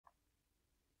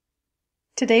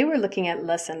Today we're looking at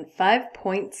lesson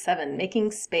 5.7, making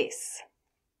space.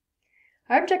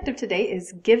 Our objective today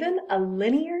is, given a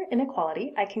linear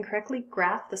inequality, I can correctly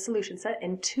graph the solution set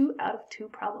in 2 out of 2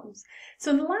 problems.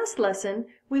 So in the last lesson,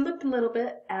 we looked a little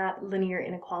bit at linear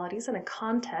inequalities in a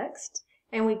context,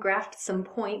 and we graphed some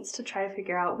points to try to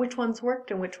figure out which ones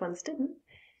worked and which ones didn't.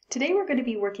 Today we're going to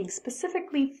be working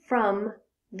specifically from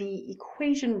the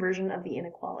equation version of the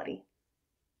inequality.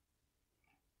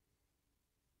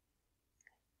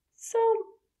 So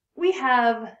we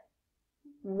have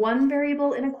 1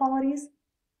 variable inequalities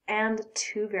and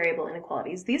 2 variable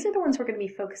inequalities. These are the ones we're going to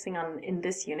be focusing on in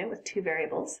this unit with 2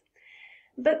 variables.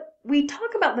 But we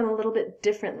talk about them a little bit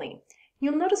differently.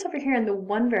 You'll notice over here in the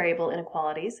 1 variable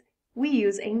inequalities, we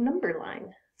use a number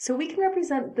line. So we can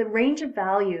represent the range of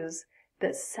values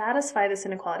that satisfy this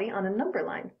inequality on a number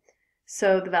line.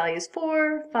 So the values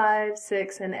 4, 5,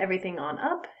 6, and everything on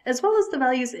up, as well as the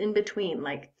values in between,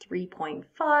 like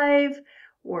 3.5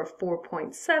 or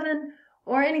 4.7,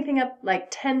 or anything up like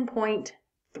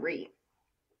 10.3.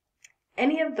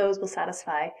 Any of those will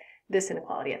satisfy this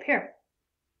inequality up here.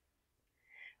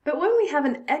 But when we have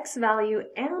an x value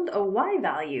and a y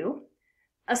value,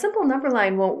 a simple number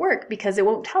line won't work because it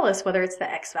won't tell us whether it's the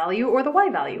x value or the y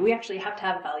value. We actually have to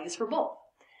have values for both.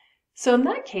 So in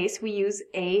that case, we use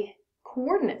a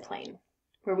coordinate plane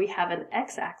where we have an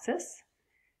x-axis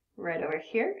right over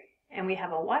here and we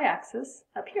have a y-axis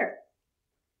up here.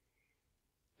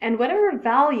 And whatever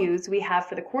values we have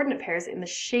for the coordinate pairs in the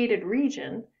shaded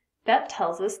region, that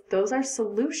tells us those are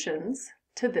solutions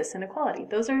to this inequality.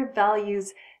 Those are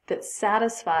values that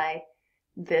satisfy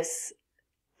this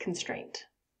constraint.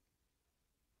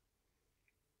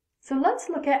 So let's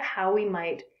look at how we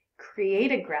might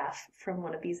create a graph from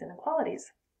one of these inequalities.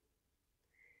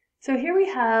 So here we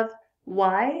have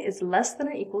y is less than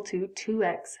or equal to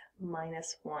 2x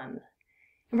minus 1.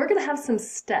 And we're going to have some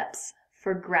steps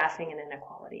for graphing an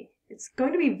inequality. It's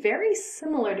going to be very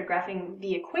similar to graphing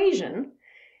the equation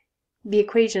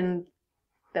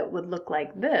that would look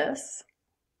like this,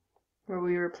 where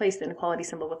we replace the inequality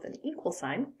symbol with an equal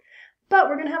sign, but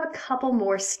we're going to have a couple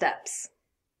more steps.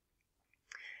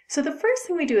 So the first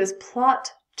thing we do is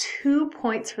plot 2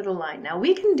 points for the line. Now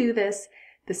we can do this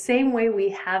the same way we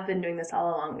have been doing this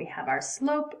all along. We have our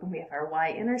slope and we have our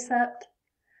y-intercept.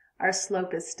 Our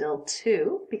slope is still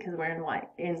 2 because we're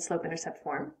in slope-intercept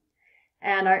form.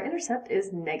 And our intercept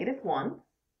is -1.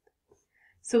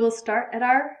 So we'll start at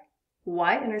our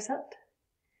y-intercept.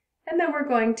 And then we're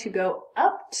going to go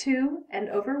up 2 and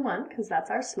over 1 because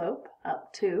that's our slope.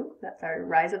 Up 2, that's our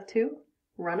rise of 2,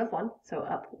 run of 1. So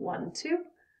up 1, 2,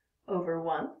 over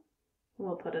 1.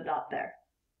 We'll put a dot there.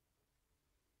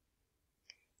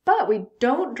 But we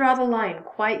don't draw the line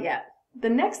quite yet.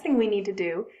 The next thing we need to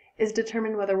do is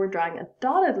determine whether we're drawing a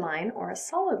dotted line or a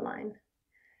solid line.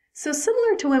 So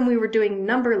similar to when we were doing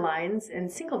number lines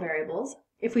and single variables,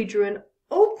 if we drew an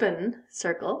open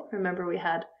circle, remember we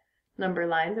had number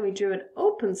lines and we drew an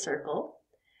open circle,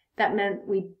 that meant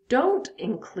we don't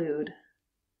include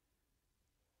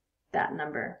that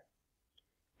number.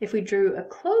 If we drew a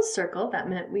closed circle, that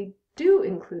meant we do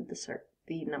include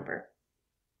the number.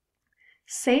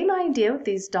 Same idea with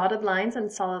these dotted lines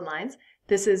and solid lines.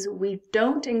 This is, we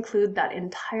don't include that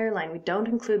entire line. We don't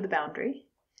include the boundary.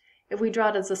 If we draw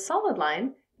it as a solid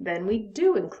line, then we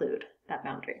do include that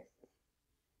boundary.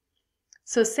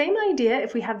 So same idea,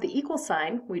 if we have the equal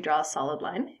sign, we draw a solid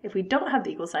line. If we don't have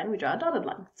the equal sign, we draw a dotted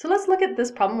line. So let's look at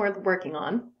this problem we're working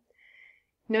on.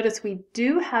 Notice we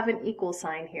do have an equal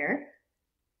sign here.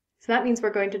 So that means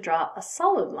we're going to draw a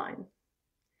solid line.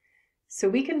 So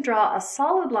we can draw a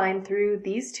solid line through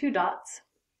these 2 dots,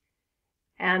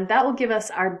 and that will give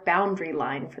us our boundary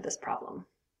line for this problem.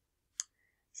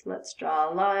 So let's draw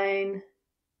a line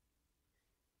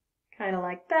kind of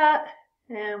like that,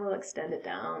 and we'll extend it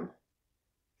down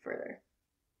further.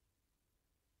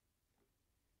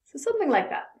 So something like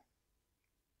that.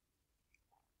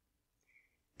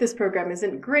 This program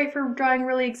isn't great for drawing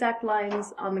really exact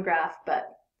lines on the graph,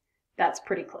 but that's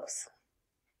pretty close.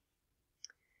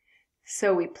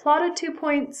 So we plotted 2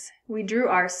 points, we drew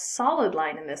our solid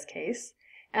line in this case,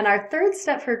 and our third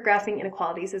step for graphing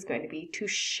inequalities is going to be to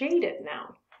shade it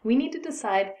now. We need to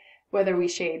decide whether we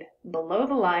shade below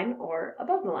the line or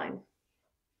above the line.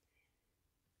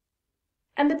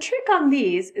 And the trick on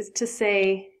these is to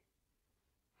say,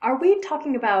 are we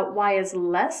talking about y is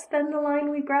less than the line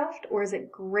we graphed, or is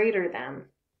it greater than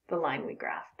the line we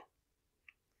graphed?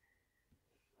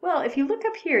 Well, if you look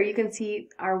up here, you can see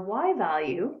our y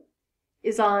value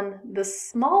is on the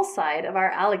small side of our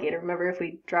alligator. Remember, if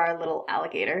we draw our little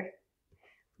alligator,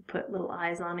 we put little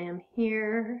eyes on him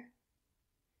here,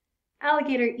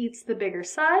 Alligator eats the bigger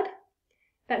side.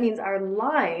 That means our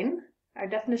line, our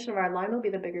definition of our line will be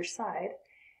the bigger side.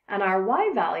 And our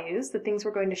y values, the things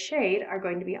we're going to shade, are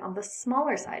going to be on the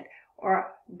smaller side,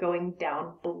 or going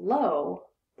down below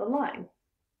the line.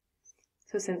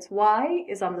 So since y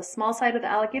is on the small side of the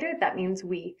alligator, that means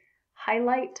we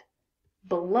highlight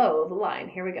below the line.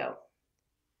 Here we go.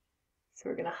 So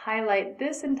we're going to highlight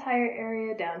this entire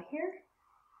area down here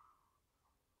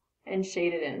and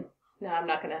shade it in. Now I'm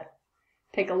not going to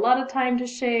take a lot of time to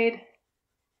shade.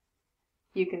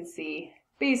 You can see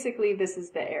basically this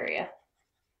is the area.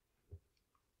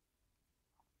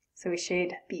 So we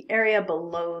shade the area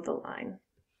below the line.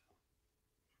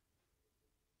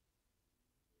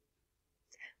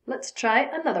 Let's try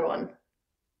another one.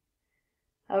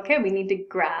 Okay, we need to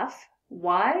graph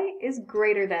y is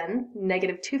greater than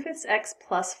negative 2/5 x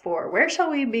plus 4. Where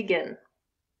shall we begin?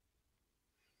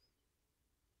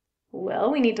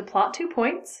 Well, we need to plot 2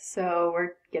 points, so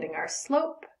we're getting our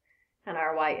slope and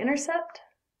our y-intercept.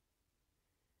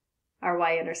 Our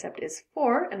y-intercept is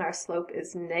 4, and our slope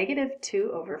is negative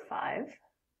 2/5.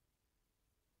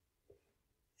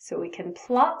 So we can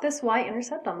plot this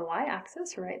y-intercept on the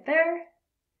y-axis right there.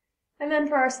 And then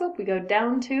for our slope, we go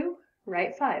down 2,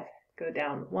 right 5. Go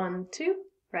down 1, 2,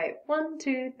 right 1,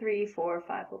 2, 3, 4,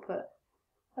 5. We'll put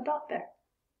a dot there.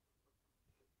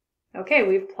 Okay,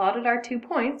 we've plotted our 2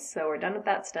 points, so we're done with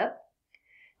that step.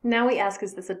 Now we ask,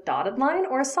 is this a dotted line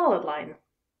or a solid line?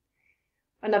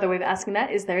 Another way of asking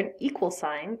that, is there an equal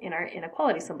sign in our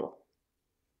inequality symbol?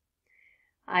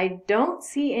 I don't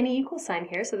see any equal sign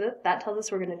here, so that tells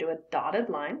us we're going to do a dotted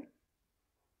line.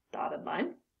 Dotted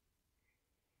line.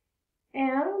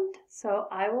 And so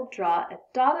I will draw a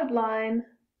dotted line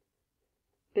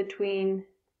between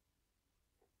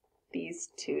these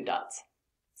 2 dots.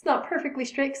 It's not perfectly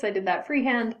straight because I did that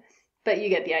freehand, but you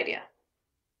get the idea.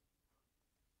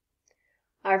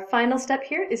 Our final step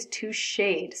here is to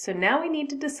shade. So now we need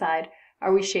to decide,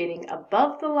 are we shading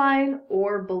above the line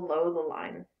or below the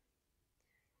line?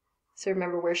 So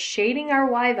remember, we're shading our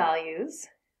y values.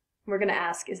 We're going to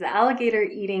ask, is the alligator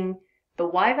eating the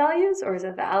y values, or is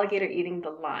it the alligator eating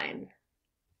the line?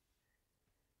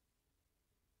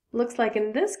 Looks like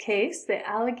in this case, the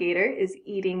alligator is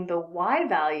eating the y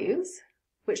values,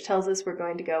 which tells us we're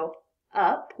going to go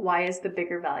up. Y is the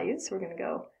bigger value, so we're going to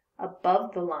go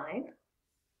above the line.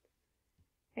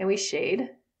 And we shade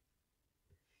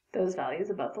those values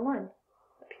above the line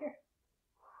up here.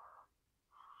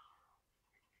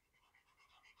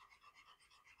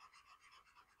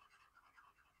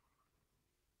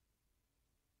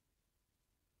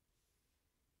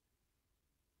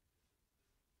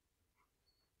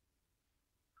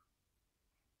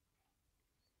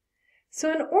 So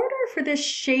in order for this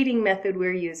shading method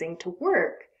we're using to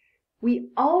work, we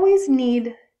always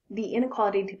need the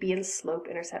inequality to be in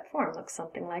slope-intercept form. Looks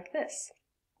something like this.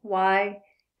 Y,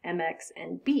 mx,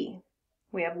 and b.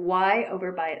 We have y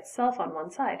over by itself on one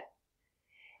side.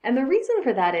 And the reason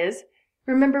for that is,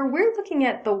 remember, we're looking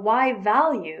at the y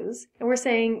values, and we're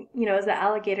saying, is the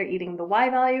alligator eating the y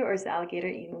value, or is the alligator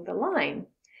eating the line?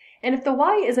 And if the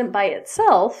y isn't by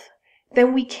itself,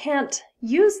 then we can't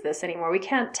use this anymore. We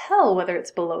can't tell whether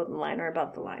it's below the line or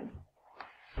above the line.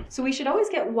 So we should always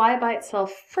get y by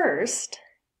itself first,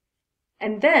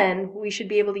 and then we should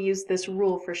be able to use this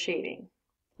rule for shading.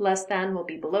 Less than will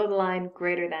be below the line,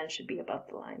 greater than should be above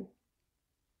the line.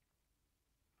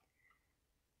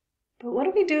 But what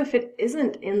do we do if it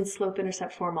isn't in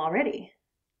slope-intercept form already?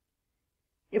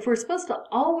 If we're supposed to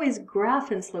always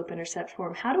graph in slope-intercept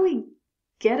form, how do we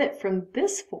get it from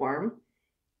this form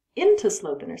into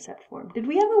slope-intercept form? Did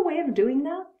we have a way of doing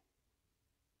that?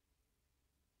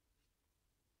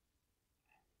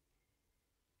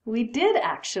 We did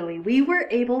actually. We were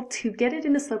able to get it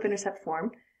into slope-intercept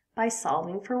form by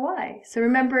solving for y. So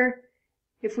remember,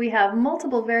 if we have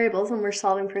multiple variables and we're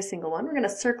solving for a single one, we're going to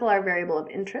circle our variable of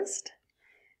interest.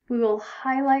 We will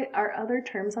highlight our other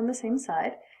terms on the same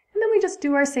side, and then we just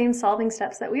do our same solving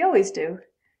steps that we always do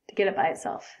to get it by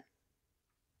itself.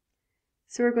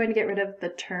 So we're going to get rid of the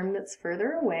term that's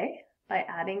further away by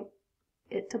adding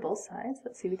it to both sides.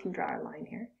 Let's see, we can draw our line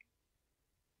here.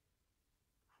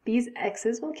 These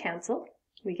x's will cancel.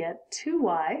 We get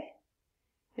 2y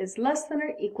is less than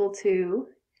or equal to,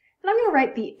 and I'm going to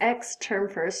write the x term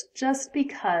first just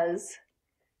because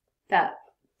that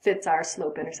fits our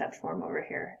slope-intercept form over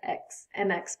here,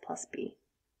 mx plus b.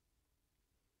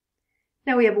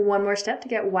 Now we have one more step to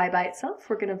get y by itself.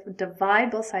 We're going to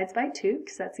divide both sides by 2,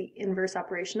 because that's the inverse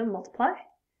operation of multiply.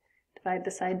 Divide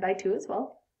the side by 2 as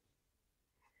well.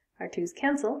 Our 2's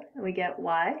cancel, and we get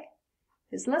y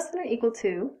is less than or equal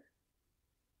to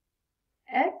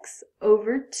x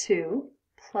over 2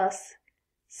 plus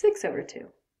 6 over 2.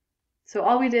 So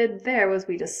all we did there was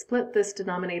we just split this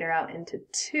denominator out into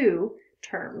two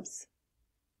terms.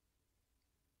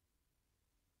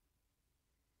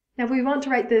 Now if we want to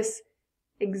write this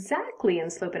exactly in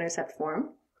slope-intercept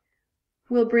form,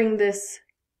 we'll bring this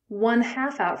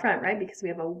 1/2 out front, right? Because we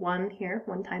have a 1 here,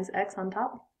 1 times x on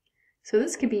top. So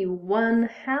this could be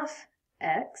 1/2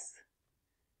 x,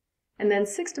 and then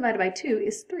 6 divided by 2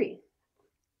 is 3.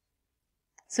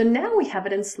 So now we have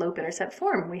it in slope-intercept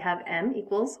form. We have m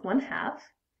equals 1/2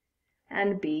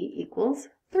 and b equals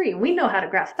 3. We know how to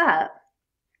graph that.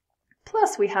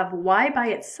 Plus we have y by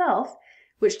itself,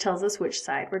 which tells us which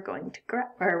side we're going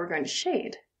to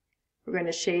shade. We're going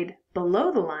to shade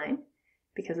below the line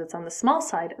because it's on the small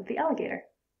side of the alligator.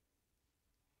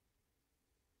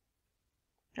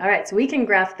 All right, so we can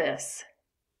graph this.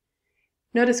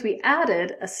 Notice we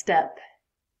added a step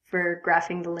for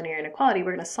graphing the linear inequality.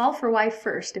 We're going to solve for y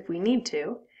first if we need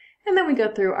to, and then we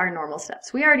go through our normal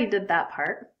steps. We already did that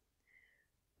part.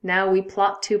 Now we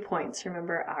plot 2 points.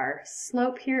 Remember, our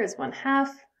slope here is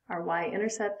 1/2, our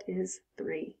y-intercept is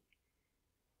 3.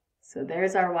 So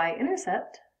there's our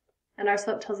y-intercept, and our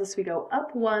slope tells us we go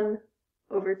up 1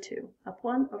 over 2, up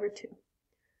 1 over 2.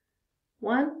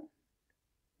 1,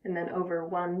 and then over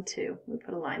 1, 2. We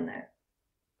put a line there.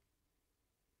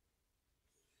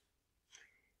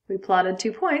 We plotted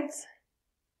 2 points,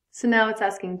 so now it's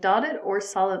asking dotted or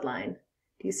solid line.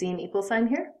 Do you see an equal sign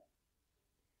here?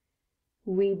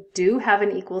 We do have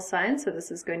an equal sign, so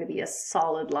this is going to be a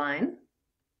solid line.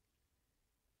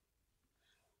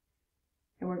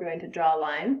 And we're going to draw a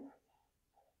line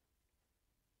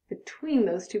between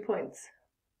those 2 points.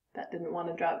 That didn't want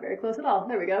to draw it very close at all.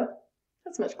 There we go.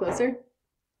 That's much closer.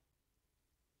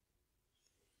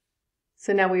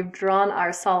 So now we've drawn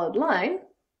our solid line.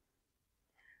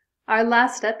 Our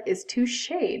last step is to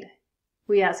shade.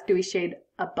 We ask, do we shade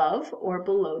above or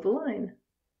below the line?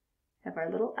 We have our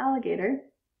little alligator.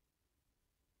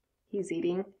 He's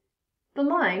eating the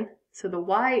line, so the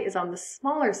y is on the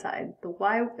smaller side. The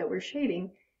y that we're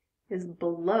shading is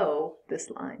below this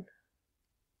line.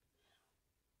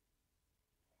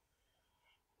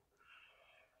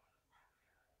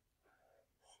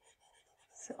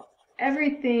 So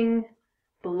everything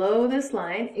below this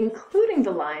line, including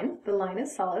the line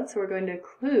is solid, so we're going to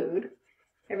include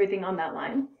everything on that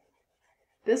line.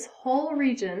 This whole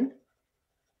region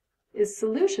is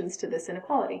solutions to this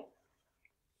inequality.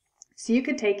 So you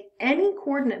could take any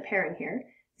coordinate pair in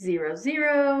here, 0,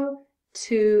 0,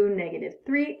 2,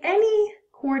 -3, any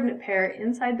coordinate pair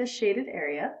inside this shaded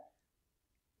area.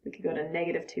 We could go to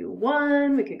 -2,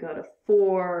 1, we could go to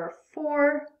 4,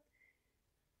 4.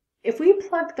 If we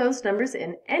plugged those numbers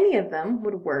in, any of them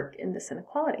would work in this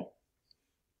inequality.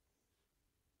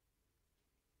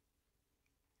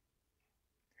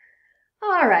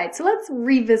 All right, so let's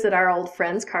revisit our old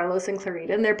friends, Carlos and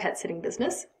Clarita, and their pet sitting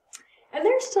business. And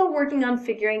they're still working on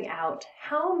figuring out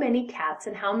how many cats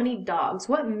and how many dogs,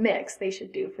 what mix they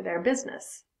should do for their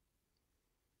business.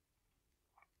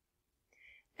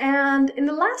 And in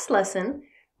the last lesson,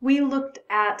 we looked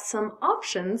at some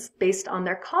options based on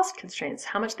their cost constraints,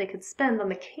 how much they could spend on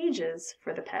the cages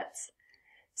for the pets.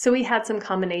 So we had some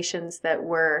combinations that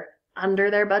were under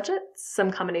their budget,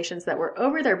 some combinations that were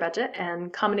over their budget,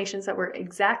 and combinations that were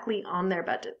exactly on their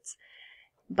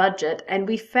budget. And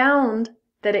we found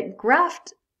that it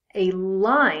graphed a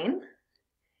line,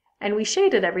 and we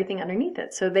shaded everything underneath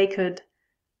it, so they could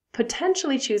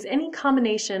potentially choose any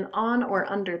combination on or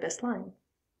under this line.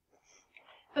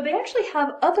 But they actually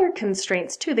have other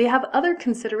constraints too. They have other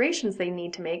considerations they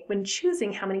need to make when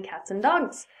choosing how many cats and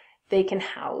dogs they can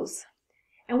house.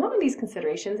 And one of these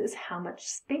considerations is how much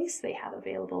space they have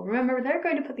available. Remember, they're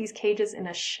going to put these cages in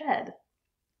a shed.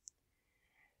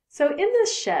 So in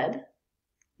this shed,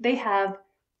 they have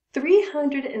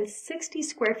 360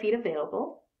 square feet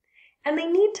available, and they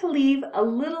need to leave a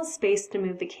little space to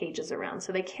move the cages around,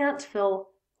 so they can't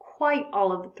fill quite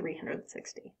all of the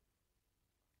 360.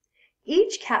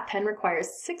 Each cat pen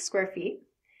requires 6 square feet,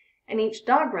 and each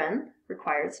dog run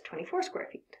requires 24 square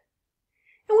feet.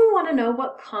 And we want to know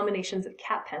what combinations of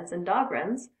cat pens and dog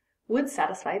runs would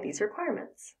satisfy these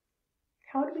requirements.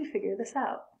 How do we figure this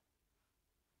out?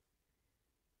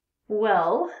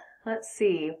 Well, let's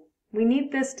see. We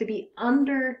need this to be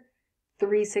under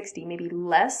 360, maybe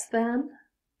less than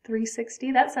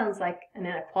 360. That sounds like an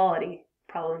inequality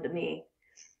problem to me.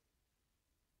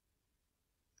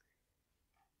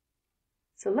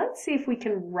 So let's see if we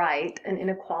can write an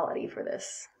inequality for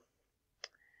this.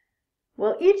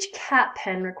 Well, each cat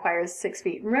pen requires 6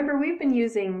 feet. Remember, we've been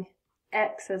using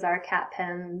X as our cat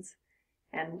pens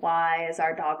and Y as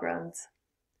our dog runs.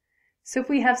 So if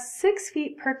we have 6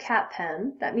 feet per cat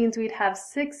pen, that means we'd have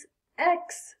 6x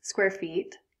square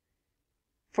feet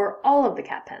for all of the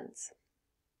cat pens.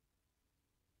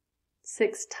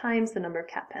 6 times the number of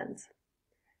cat pens.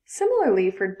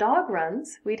 Similarly, for dog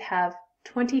runs, we'd have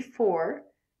 24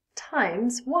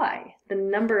 times y, the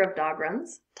number of dog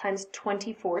runs, times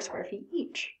 24 square feet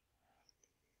each.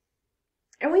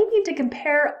 And we need to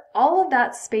compare all of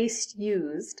that space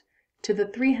used to the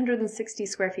 360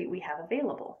 square feet we have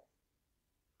available.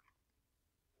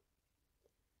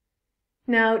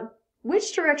 Now,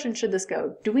 which direction should this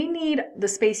go? Do we need the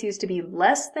space used to be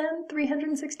less than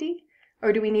 360,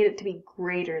 or do we need it to be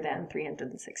greater than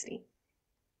 360?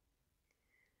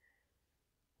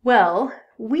 Well,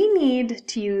 we need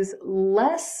to use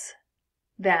less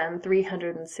than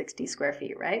 360 square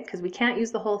feet, right? Because we can't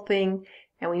use the whole thing,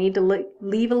 and we need to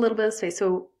leave a little bit of space.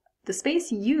 So the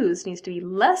space used needs to be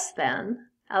less than,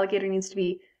 alligator needs to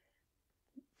be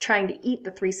trying to eat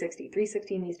the 360.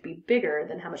 360 needs to be bigger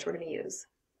than how much we're going to use.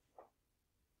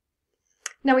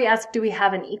 Now we ask, do we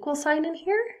have an equal sign in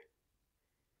here?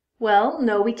 Well,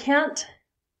 no, we can't.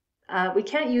 We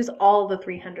can't use all the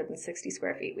 360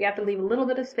 square feet. We have to leave a little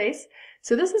bit of space.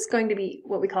 So this is going to be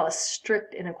what we call a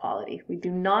strict inequality. We do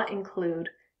not include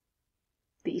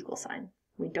the equal sign.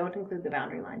 We don't include the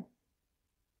boundary line.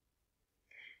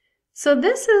 So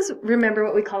this is, remember,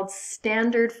 what we called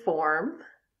standard form.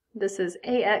 This is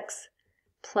ax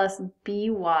plus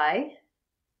by,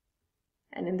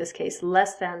 and in this case,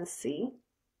 less than c.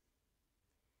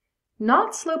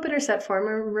 Not slope-intercept form.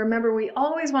 Remember, we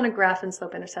always want to graph in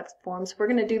slope-intercept form, so we're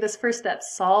going to do this first step,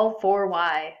 solve for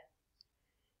y.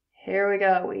 Here we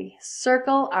go. We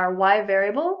circle our y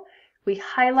variable. We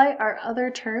highlight our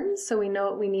other terms so we know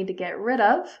what we need to get rid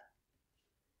of.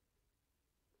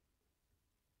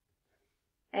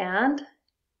 And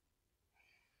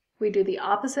we do the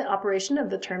opposite operation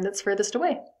of the term that's furthest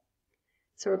away.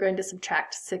 So we're going to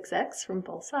subtract 6x from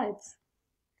both sides.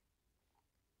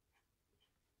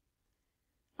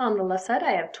 On the left side,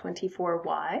 I have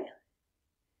 24y.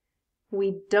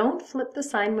 We don't flip the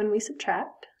sign when we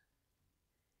subtract.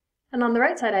 And on the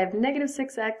right side, I have negative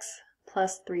 6x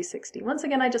plus 360. Once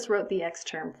again, I just wrote the x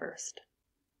term first.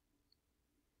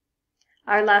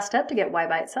 Our last step, to get y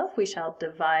by itself, we shall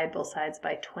divide both sides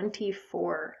by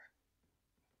 24.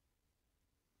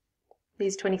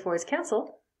 These 24's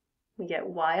cancel. We get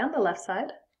y on the left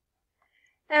side.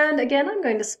 And again, I'm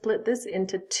going to split this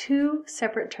into two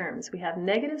separate terms. We have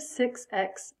negative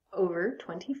 6x over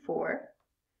 24,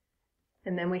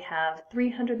 and then we have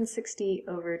 360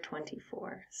 over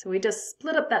 24. So we just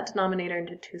split up that denominator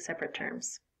into two separate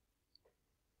terms.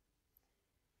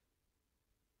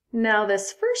 Now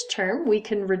this first term, we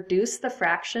can reduce the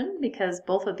fraction because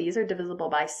both of these are divisible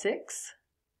by 6.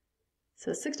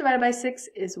 So 6 divided by 6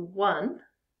 is 1.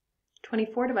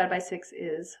 24 divided by 6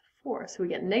 is 4. So we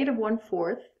get negative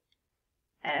 1/4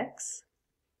 x.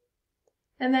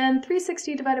 And then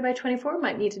 360 divided by 24,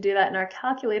 might need to do that in our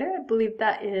calculator. I believe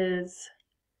that is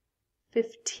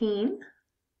 15.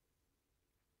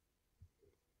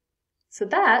 So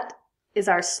that is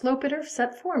our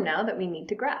slope-intercept form now that we need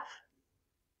to graph.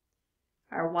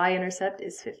 Our y-intercept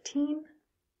is 15.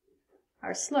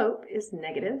 Our slope is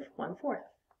negative 1/4.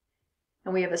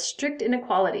 And we have a strict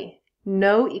inequality,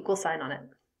 no equal sign on it.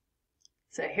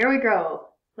 So here we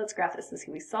go. Let's graph this.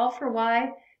 We solve for y,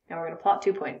 and we're going to plot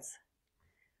 2 points.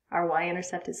 Our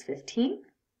y-intercept is 15,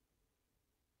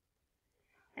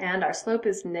 and our slope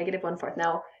is negative 1/4.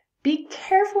 Now, be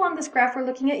careful on this graph we're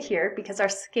looking at here because our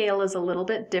scale is a little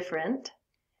bit different.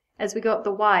 As we go up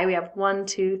the y, we have 1,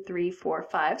 2, 3, 4,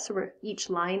 5, so each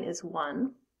line is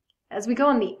 1. As we go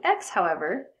on the x,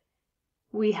 however,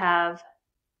 we have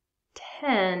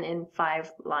 10 in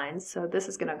 5 lines, so this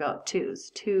is going to go up 2s.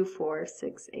 2, 4,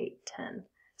 6, 8, 10.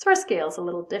 So our scale is a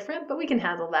little different, but we can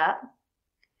handle that.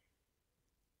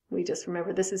 We just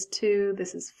remember this is 2,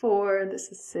 this is 4,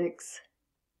 this is 6.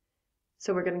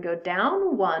 So we're going to go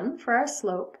down 1 for our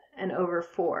slope and over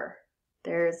 4.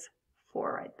 There's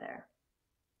 4 right there.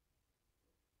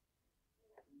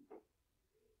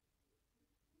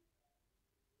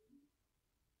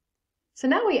 So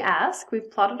now we ask,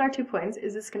 we've plotted our 2 points,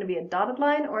 is this going to be a dotted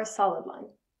line or a solid line?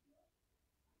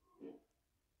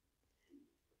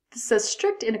 This is a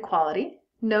strict inequality,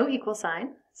 no equal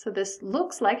sign, so this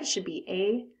looks like it should be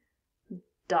a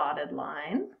dotted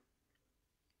line.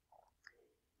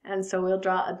 And so we'll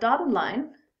draw a dotted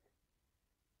line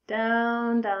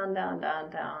down, down, down,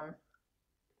 down, down,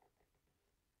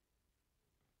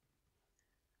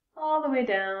 all the way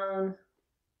down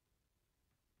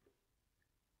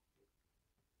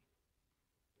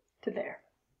to there.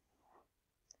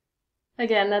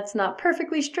 Again, that's not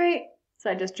perfectly straight, So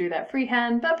I just drew that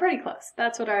freehand, but pretty close.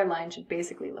 That's what our line should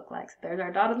basically look like. So there's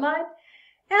our dotted line.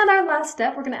 And our last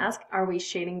step, we're going to ask, are we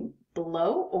shading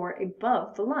below or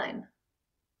above the line?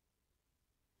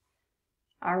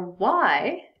 Our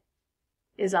Y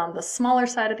is on the smaller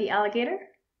side of the alligator.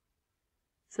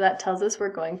 So that tells us we're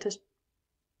going to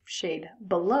shade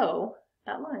below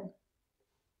that line.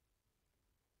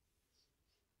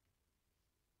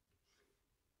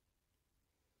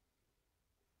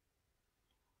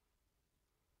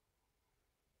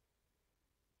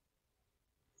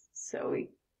 So we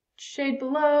shade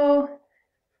below.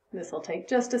 This will take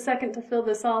just a second to fill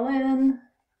this all in.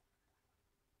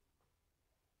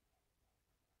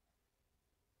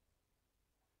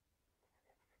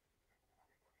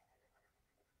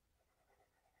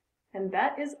 And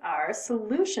that is our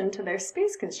solution to their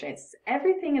space constraints.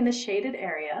 Everything in the shaded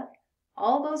area,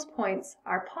 all those points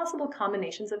are possible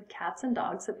combinations of cats and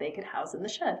dogs that they could house in the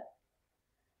shed.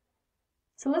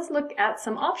 So let's look at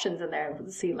some options in there.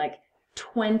 Let's see, like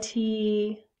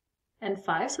 20 and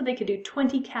 5. So they could do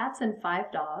 20 cats and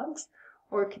 5 dogs.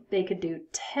 Or they could do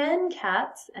 10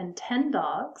 cats and 10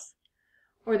 dogs.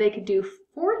 Or they could do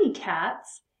 40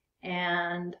 cats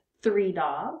and 3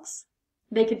 dogs.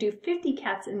 They could do 50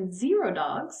 cats and 0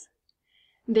 dogs.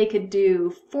 They could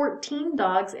do 14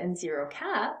 dogs and 0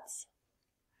 cats.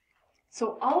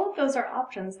 So all of those are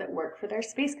options that work for their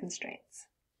space constraints.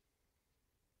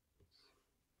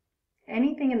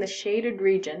 Anything in the shaded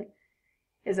region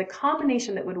is a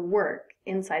combination that would work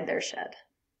inside their shed.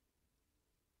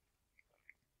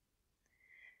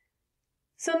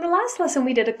 So in the last lesson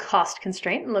we did a cost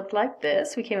constraint and looked like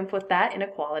this. We came up with that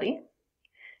inequality.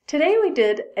 Today we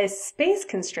did a space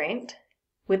constraint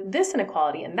with this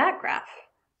inequality in that graph.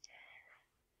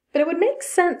 But it would make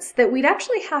sense that we'd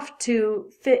actually have to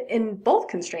fit in both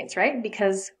constraints, right?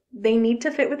 Because they need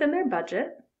to fit within their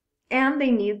budget and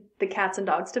they need the cats and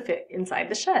dogs to fit inside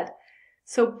the shed.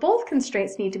 So both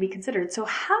constraints need to be considered. So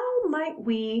how might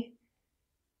we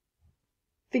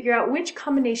figure out which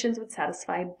combinations would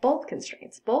satisfy both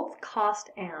constraints, both cost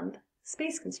and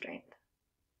space constraint?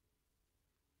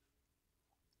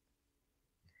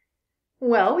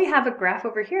 Well, we have a graph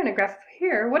over here and a graph over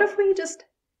here. What if we just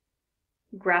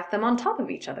graph them on top of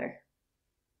each other?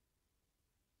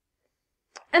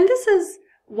 And this is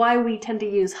why we tend to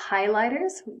use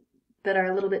highlighters that are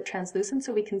a little bit translucent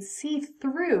so we can see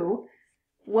through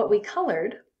what we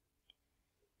colored.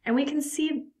 And we can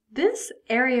see this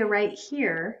area right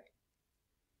here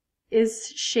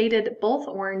is shaded both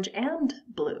orange and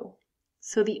blue.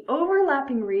 So the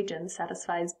overlapping region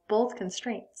satisfies both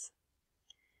constraints.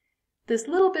 This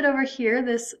little bit over here,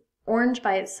 this orange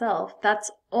by itself,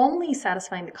 that's only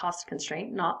satisfying the cost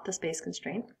constraint, not the space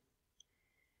constraint.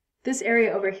 This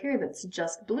area over here that's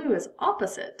just blue is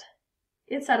opposite.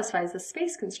 It satisfies the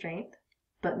space constraint,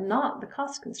 but not the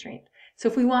cost constraint. So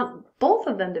if we want both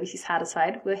of them to be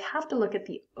satisfied, we have to look at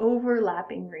the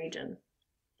overlapping region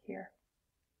here.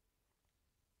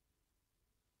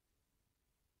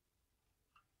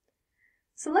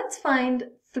 So let's find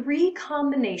 3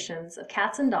 combinations of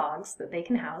cats and dogs that they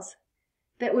can house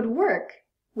that would work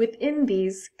within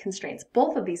these constraints,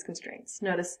 both of these constraints.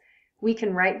 Notice we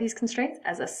can write these constraints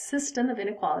as a system of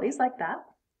inequalities like that.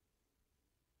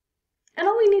 And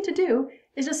all we need to do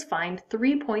is just find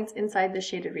 3 points inside the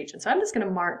shaded region. So I'm just going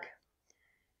to mark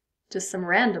just some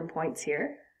random points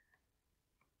here,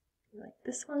 like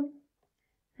this one.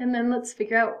 And then let's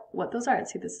figure out what those are.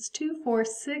 Let's see, this is 2, 4,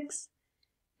 6,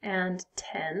 and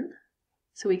 10.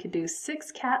 So we could do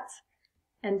 6 cats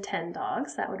and 10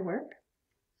 dogs. That would work.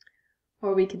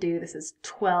 Or we could do, this is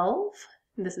 12,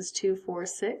 and this is 2, 4,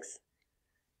 6.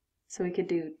 So we could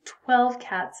do 12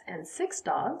 cats and 6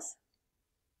 dogs.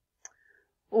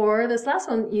 Or this last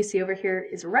one you see over here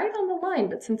is right on the line,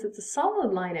 but since it's a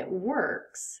solid line, it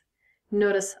works.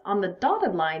 Notice on the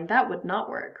dotted line, that would not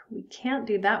work. We can't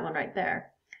do that one right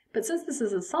there. But since this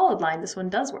is a solid line, this one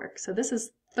does work. So this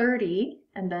is 30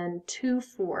 and then 2,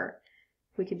 4.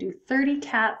 We could do 30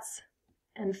 cats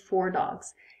and 4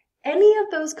 dogs. Any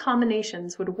of those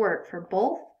combinations would work for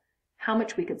both how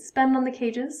much we could spend on the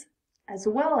cages, as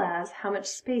well as how much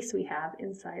space we have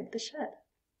inside the shed.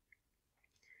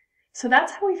 So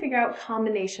that's how we figure out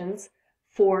combinations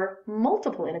for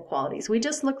multiple inequalities. We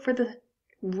just look for the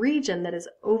region that is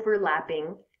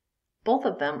overlapping both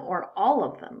of them or all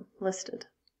of them listed.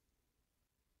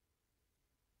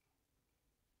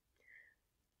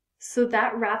 So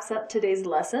that wraps up today's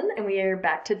lesson, and we are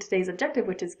back to today's objective,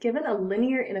 which is given a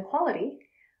linear inequality,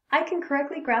 I can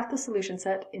correctly graph the solution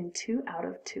set in 2 out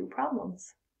of 2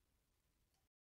 problems.